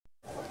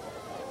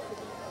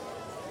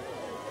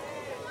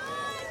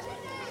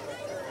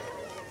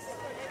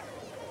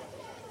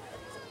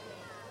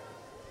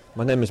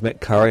My name is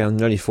Mick Curry. I'm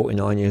nearly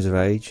 49 years of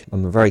age.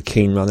 I'm a very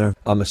keen runner.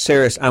 I'm a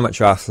serious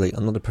amateur athlete.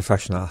 I'm not a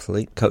professional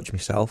athlete. Coach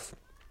myself.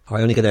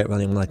 I only get out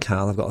running when I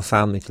can. I've got a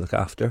family to look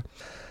after.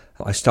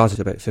 I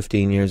started about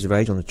 15 years of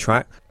age on the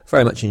track.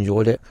 Very much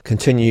enjoyed it.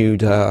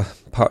 Continued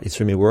partly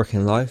through my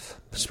working life,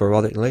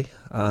 sporadically.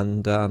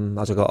 And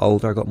as I got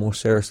older, I got more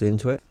seriously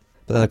into it.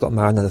 But then I got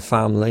married and had a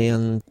family,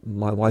 and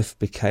my wife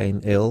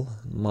became ill.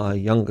 My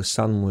youngest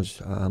son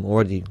was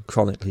already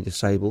chronically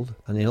disabled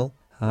and ill.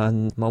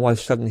 And my wife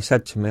suddenly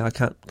said to me, I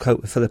can't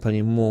cope with Philip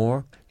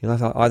anymore. You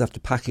know, I'd have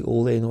to pack it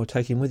all in or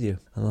take him with you.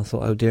 And I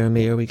thought, oh dear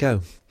me, here we go.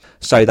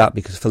 Say that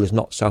because Phil is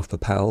not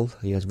self-propelled.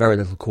 He has very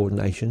little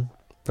coordination,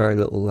 very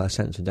little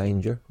sense of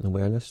danger and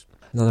awareness.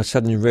 And then I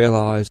suddenly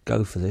realised,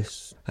 go for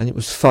this. And it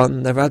was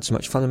fun. Never had so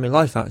much fun in my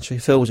life, actually.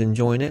 Phil was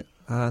enjoying it,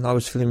 and I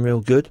was feeling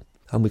real good.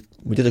 And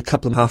we did a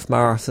couple of half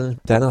marathons.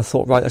 Then I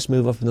thought, right, let's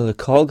move up another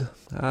cog.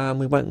 And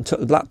we went and took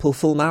the Blackpool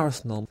full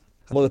marathon on.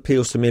 What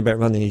appeals to me about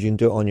running is you can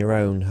do it on your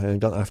own. You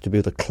don't have to be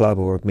with a club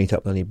or meet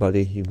up with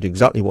anybody. You can do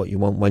exactly what you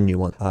want when you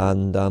want.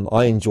 And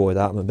I enjoy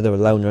that. I'm a bit of a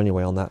loner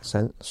anyway on that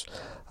sense.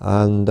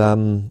 And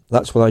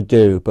that's what I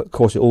do. But of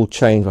course it all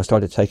changed when I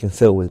started taking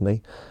Phil with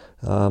me.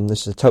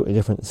 This is a totally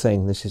different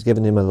thing. This is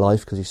giving him a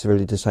life because he's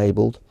severely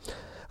disabled.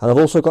 And I've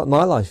also got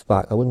my life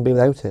back. I wouldn't be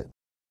without it.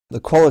 The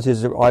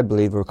qualities that I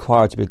believe are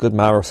required to be a good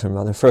marathon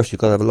runner. First,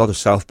 you've got to have a lot of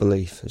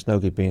self-belief. It's no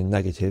good being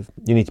negative.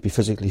 You need to be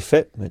physically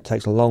fit. It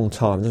takes a long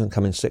time. It doesn't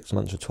come in 6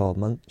 months or 12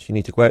 months. You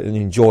need to go out and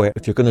enjoy it.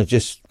 If you're going to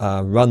just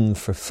run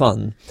for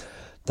fun,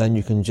 then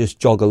you can just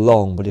jog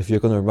along. But if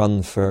you're going to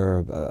run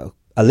for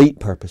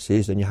elite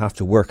purposes, then you have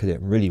to work at it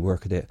and really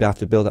work at it. You have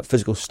to build up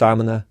physical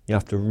stamina. You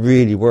have to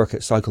really work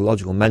at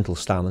psychological, mental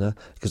stamina,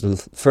 because the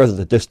further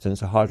the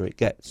distance, the harder it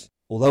gets.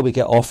 Although we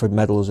get offered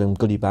medals and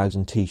goodie bags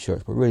and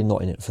T-shirts, we're really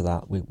not in it for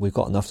that. We've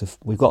got enough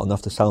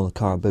to sell in the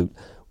car boot.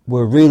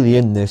 We're really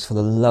in this for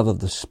the love of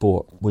the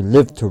sport. We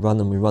live to run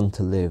and we run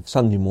to live.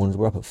 Sunday mornings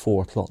we're up at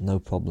 4 o'clock, no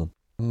problem.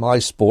 My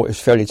sport is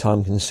fairly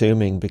time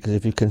consuming because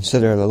if you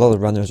consider a lot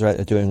of runners are out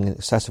there doing in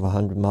excess of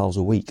 100 miles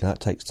a week, and that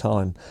takes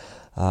time.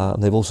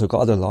 And they've also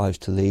got other lives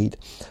to lead.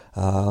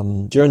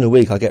 During the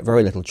week I get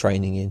very little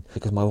training in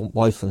because my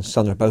wife and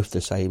son are both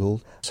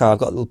disabled. So I've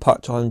got a little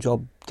part-time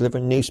job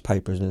delivering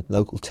newspapers in a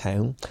local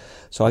town.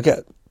 So I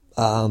get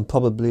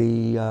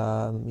probably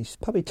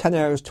 10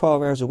 hours,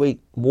 12 hours a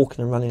week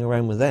walking and running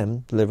around with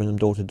them, delivering them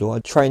door to door.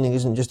 Training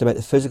isn't just about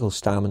the physical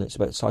stamina, it's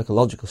about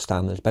psychological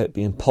stamina. It's about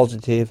being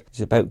positive.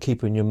 It's about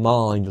keeping your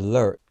mind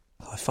alert.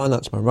 I find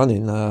that's my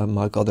running.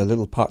 I've got a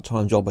little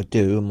part-time job I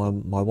do,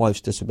 and my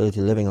wife's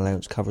disability living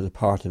allowance covers a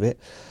part of it.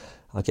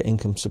 I get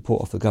income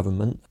support off the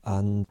government,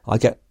 and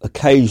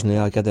occasionally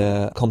I get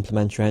a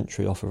complimentary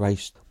entry off a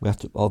race. We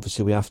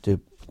have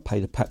to pay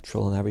the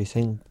petrol and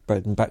everything,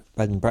 bread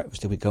and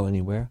breakfast if we go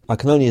anywhere. I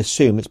can only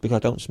assume it's because I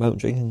don't smoke,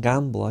 drink and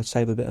gamble. I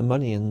save a bit of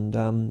money, and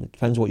it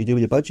depends what you do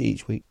with your budget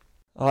each week.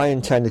 I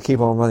intend to keep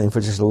on running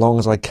for just as long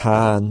as I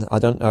can. I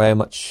don't know how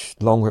much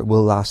longer it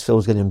will last.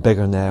 Phil's getting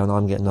bigger now and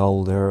I'm getting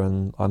older,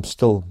 and I'm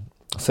still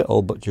a fit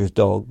old butcher's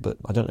dog, but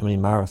I don't know how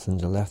many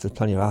marathons are left. There's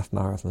plenty of half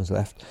marathons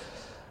left.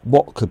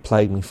 What could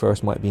plague me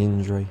first might be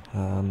injury.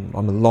 I'm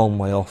a long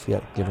way off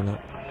yet giving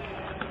up.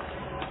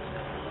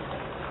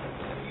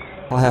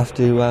 I have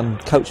to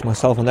coach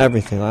myself on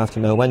everything. I have to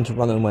know when to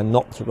run and when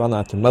not to run. I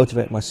have to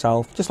motivate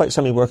myself. Just like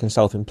somebody working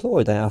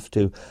self-employed, they have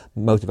to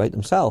motivate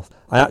themselves.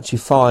 I actually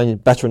find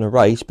it better in a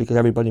race because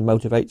everybody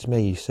motivates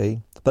me, you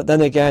see. But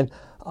then again,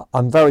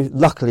 I'm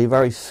luckily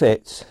very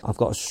fit. I've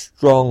got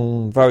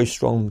a very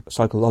strong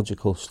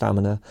psychological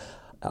stamina.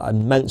 I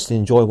immensely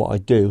enjoy what I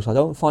do, so I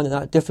don't find it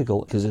that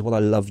difficult because it's what I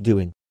love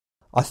doing.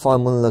 I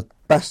find one of the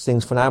best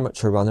things for an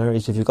amateur runner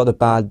is if you've got a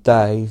bad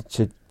day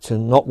to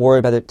not worry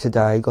about it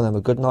today, go and have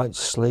a good night's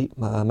sleep,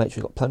 make sure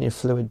you've got plenty of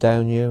fluid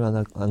down you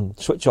and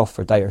switch off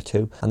for a day or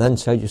two, and then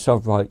say to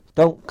yourself, right,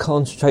 don't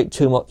concentrate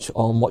too much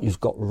on what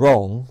you've got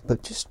wrong,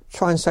 but just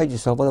try and say to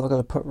yourself, what have I got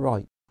to put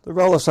right? The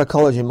role of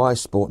psychology in my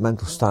sport,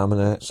 mental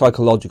stamina,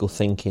 psychological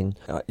thinking,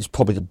 is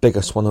probably the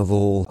biggest one of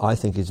all. I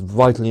think it's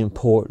vitally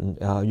important.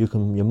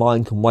 Your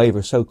mind can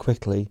waver so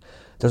quickly.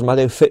 It doesn't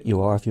matter how fit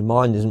you are, if your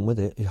mind isn't with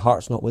it, your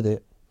heart's not with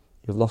it,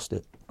 you've lost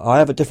it. I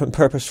have a different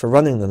purpose for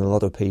running than a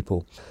lot of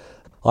people.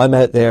 I'm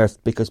out there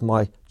because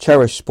my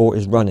cherished sport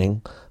is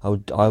running. I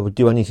would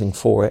do anything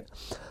for it.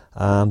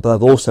 But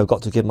I've also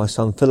got to give my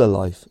son Phil a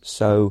life.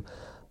 So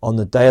on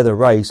the day of the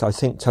race, I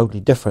think totally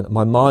different.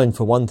 My mind,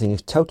 for one thing,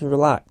 is totally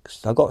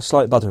relaxed. I've got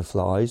slight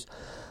butterflies,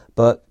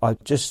 but I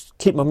just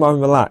keep my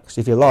mind relaxed.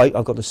 If you like,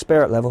 I've got the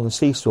spirit level on the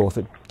seesaw. If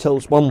it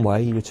tilts one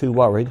way, you're too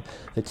worried.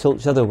 If it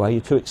tilts the other way,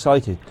 you're too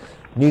excited.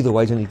 Neither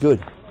way's any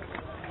good.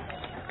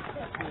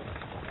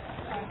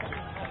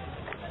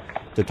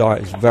 The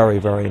diet is very,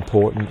 very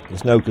important.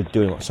 It's no good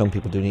doing what some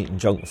people do and eating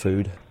junk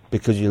food.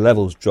 Because your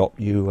levels drop,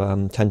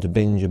 you tend to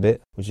binge a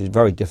bit, which is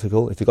very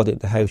difficult. If you've got it at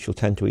the house, you'll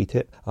tend to eat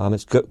it.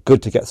 It's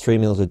good to get 3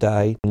 meals a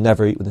day and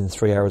never eat within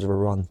 3 hours of a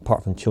run,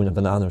 apart from chewing a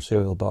banana or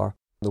cereal bar.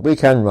 The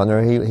weekend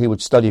runner, he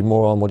would study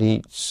more on what he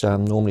eats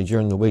normally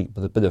during the week,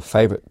 with a bit of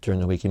favourite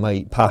during the week. He might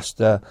eat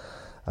pasta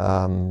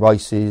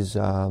rices,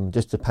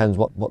 just depends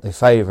what they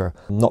favour.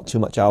 Not too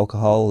much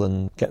alcohol,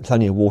 and get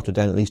plenty of water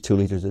down, at least 2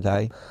 litres a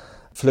day.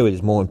 Fluid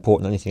is more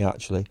important than anything,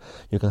 actually.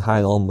 You can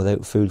hang on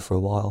without food for a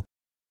while.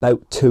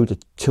 About 2 to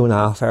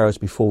 2.5 hours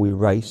before we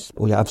race,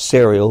 we have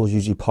cereals,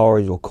 usually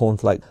porridge or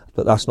cornflake,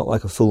 but that's not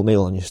like a full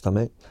meal on your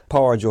stomach.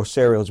 Porridge or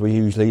cereals we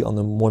usually eat on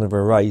the morning of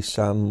a race,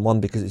 one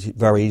because it's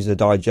very easy to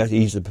digest,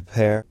 easy to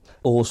prepare.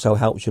 Also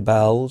helps your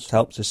bowels,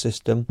 helps the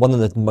system. One of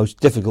the most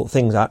difficult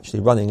things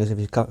actually running is if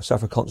you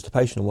suffer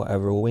constipation or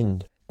whatever, or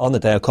wind. On the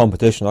day of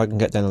competition, I can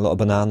get down a lot of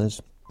bananas,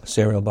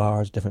 cereal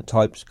bars, different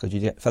types, because you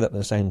get fed up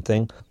with the same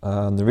thing.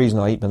 The reason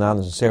I eat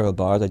bananas and cereal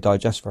bars, they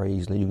digest very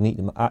easily. You can eat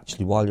them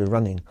actually while you're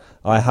running.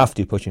 I have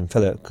to push and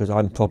fill it because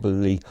I'm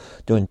probably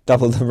doing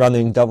double the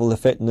running, double the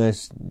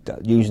fitness,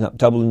 using up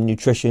double the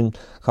nutrition,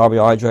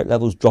 carbohydrate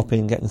levels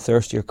dropping, getting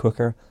thirstier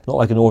quicker. Not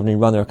like an ordinary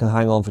runner can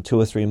hang on for 2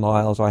 or 3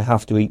 miles. I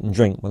have to eat and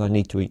drink when I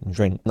need to eat and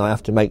drink. And I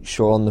have to make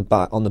sure on the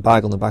bag on the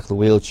back of the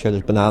wheelchair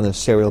there's bananas,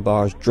 cereal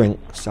bars,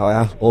 drinks. So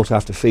I also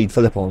have to feed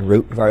Philip en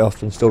route, very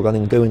often still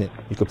running and doing it.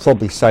 You could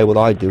probably say what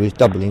I do is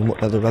doubling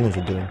what other runners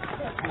are doing.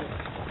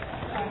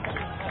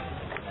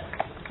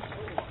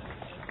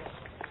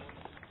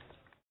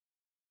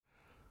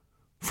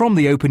 From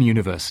the Open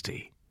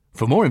University.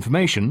 For more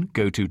information,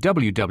 go to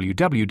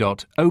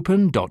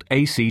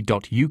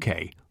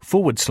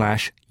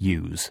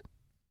www.open.ac.uk/use.